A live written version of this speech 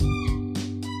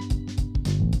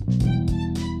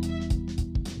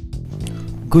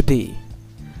Good day.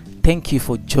 Thank you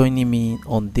for joining me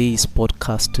on this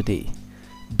podcast today.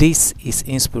 This is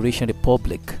Inspiration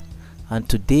Republic, and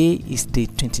today is day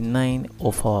 29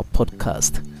 of our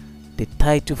podcast. The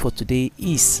title for today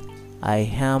is I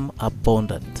Am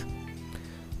Abundant.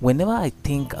 Whenever I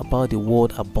think about the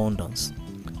word abundance,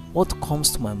 what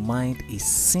comes to my mind is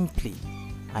simply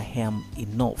I am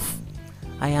enough.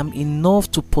 I am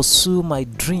enough to pursue my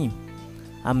dream,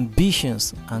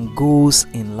 ambitions, and goals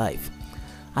in life.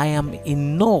 I am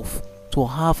enough to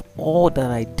have all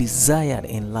that I desire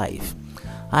in life.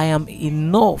 I am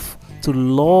enough to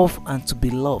love and to be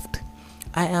loved.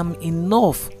 I am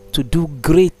enough to do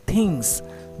great things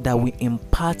that will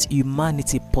impact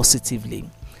humanity positively.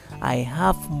 I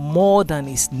have more than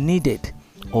is needed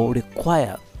or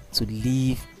required to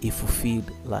live a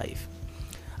fulfilled life.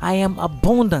 I am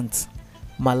abundant.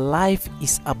 My life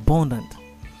is abundant.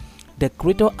 The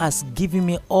Creator has given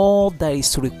me all that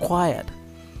is required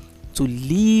to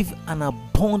live an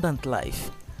abundant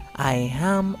life. I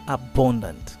am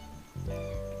abundant.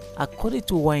 According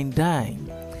to Wayne Dyer,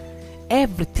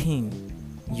 everything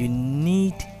you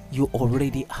need, you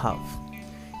already have.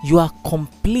 You are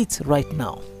complete right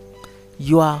now.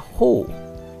 You are whole,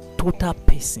 total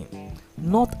person,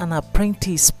 not an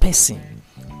apprentice person.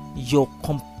 Your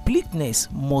completeness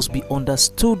must be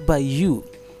understood by you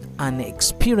and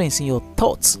experienced in your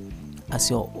thoughts as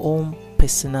your own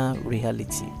personal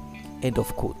reality. End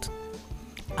of quote.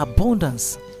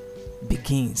 Abundance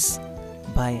begins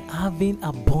by having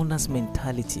abundance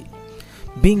mentality,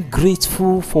 being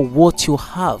grateful for what you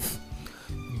have,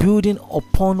 building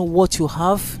upon what you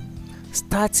have,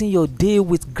 starting your day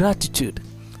with gratitude,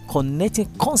 connecting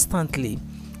constantly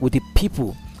with the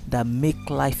people that make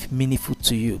life meaningful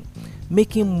to you,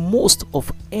 making most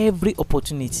of every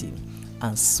opportunity,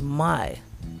 and smile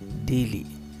daily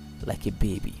like a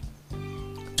baby.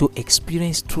 To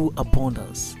experience true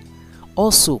abundance,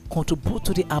 also contribute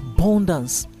to the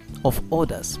abundance of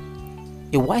others.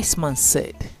 A wise man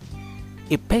said,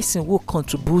 a person who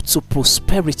contributes to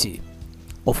prosperity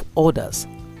of others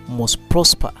must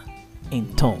prosper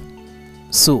in turn.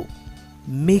 So,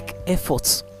 make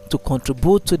efforts to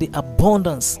contribute to the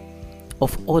abundance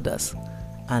of others,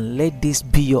 and let this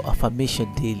be your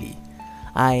affirmation daily.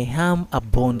 I am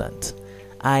abundant.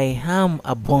 I am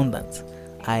abundant.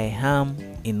 I am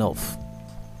enough.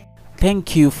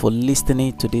 Thank you for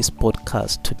listening to this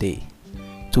podcast today.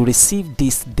 To receive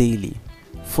this daily,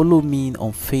 follow me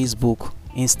on Facebook,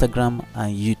 Instagram,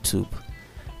 and YouTube.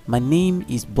 My name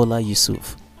is Bola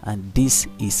Yusuf, and this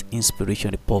is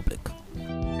Inspiration Republic.